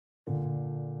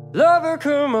Lover,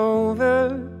 come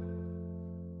over.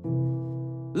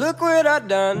 Look what I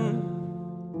done.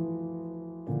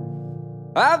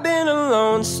 I've been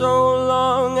alone so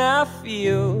long, I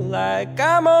feel like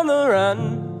I'm on the run.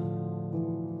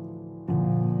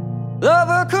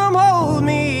 Lover, come hold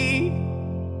me.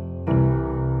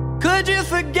 Could you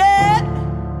forget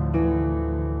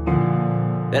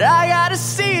that I got a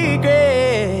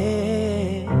secret?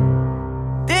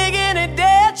 Digging it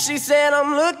dead, she said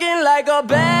I'm looking like a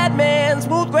bad man,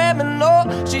 smooth grabbing low.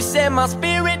 She said my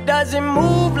spirit doesn't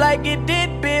move like it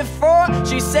did before.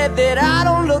 She said that I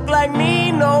don't look like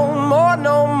me no more,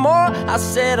 no more. I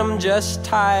said I'm just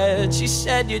tired. She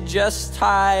said you're just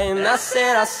tired. And I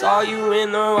said I saw you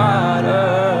in the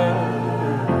water.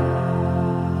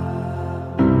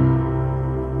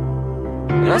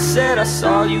 And I said I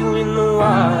saw you in the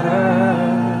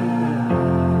water.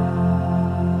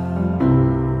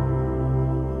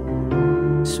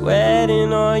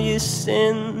 Sweating all your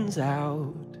sins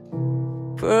out,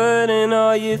 putting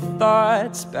all your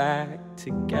thoughts back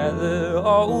together.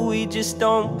 Oh, we just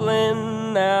don't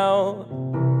blend now.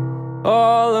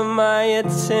 All of my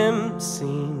attempts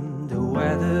seem to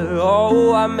weather.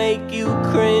 Oh, I make you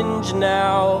cringe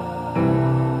now.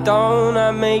 Don't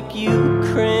I make you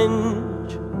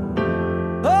cringe?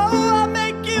 Oh, I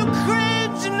make you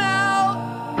cringe now.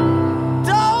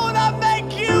 Don't I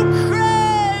make you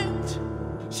cringe?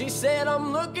 She said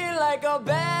I'm looking like a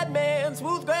bad man,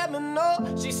 smooth grabbing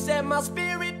no. She said my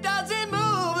spirit doesn't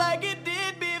move like it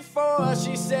did before.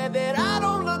 She said that I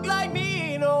don't look like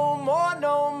me no more,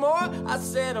 no more. I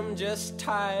said I'm just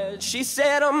tired. She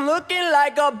said I'm looking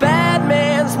like a bad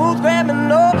man, smooth grabbing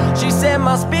no. She said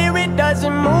my spirit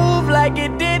doesn't move like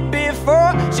it did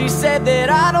before. She said that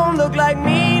I don't look like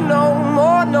me no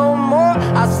more, no more.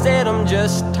 I said I'm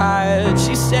just tired.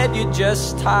 She said you're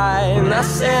just tired. And I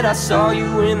said I saw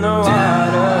you in the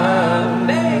water.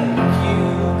 Make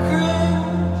you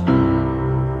cringe.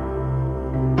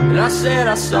 And I said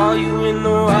I saw you in the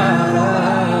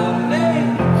water.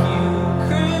 Make you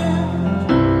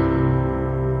cringe.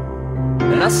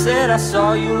 And I said I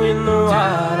saw you in the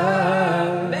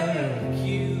water. Make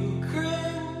you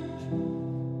cringe.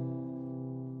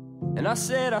 And I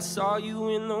said I saw you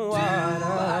in the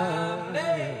water.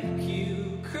 Make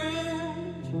you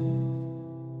cringe.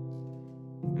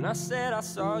 And I said I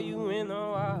saw you in the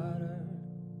water.